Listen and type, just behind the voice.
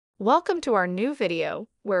Welcome to our new video,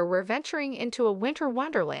 where we're venturing into a winter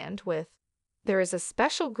wonderland with there is a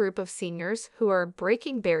special group of seniors who are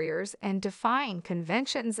breaking barriers and defying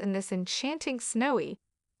conventions in this enchanting snowy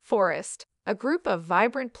forest. A group of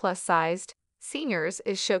vibrant plus-sized seniors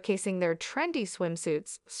is showcasing their trendy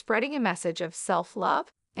swimsuits, spreading a message of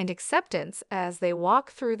self-love and acceptance as they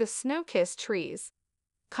walk through the snow-kissed trees.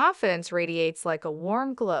 Confidence radiates like a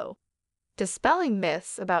warm glow, dispelling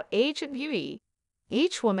myths about age and beauty.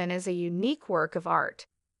 Each woman is a unique work of art.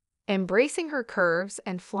 Embracing her curves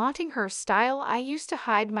and flaunting her style, I used to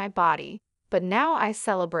hide my body, but now I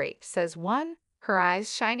celebrate, says one, her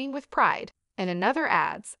eyes shining with pride, and another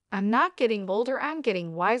adds, I'm not getting older, I'm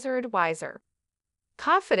getting wiser and wiser.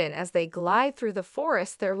 Confident as they glide through the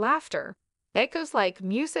forest, their laughter echoes like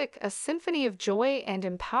music, a symphony of joy and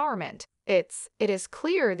empowerment. It is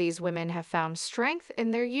clear these women have found strength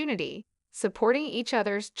in their unity, supporting each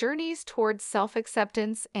other's journeys towards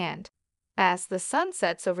self-acceptance. And as the sun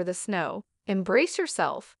sets over the snow, embrace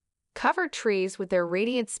yourself. Cover trees with their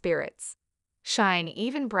radiant spirits. Shine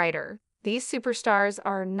even brighter. These superstars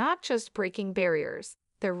are not just breaking barriers,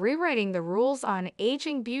 they're rewriting the rules on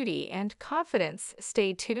aging, beauty, and confidence.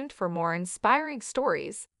 Stay tuned for more inspiring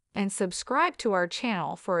stories, and subscribe to our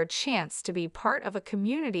channel for a chance to be part of a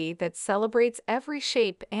community that celebrates every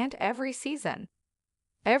shape and every season.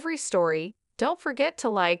 Every story. Don't forget to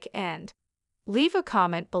like and leave a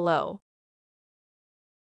comment below.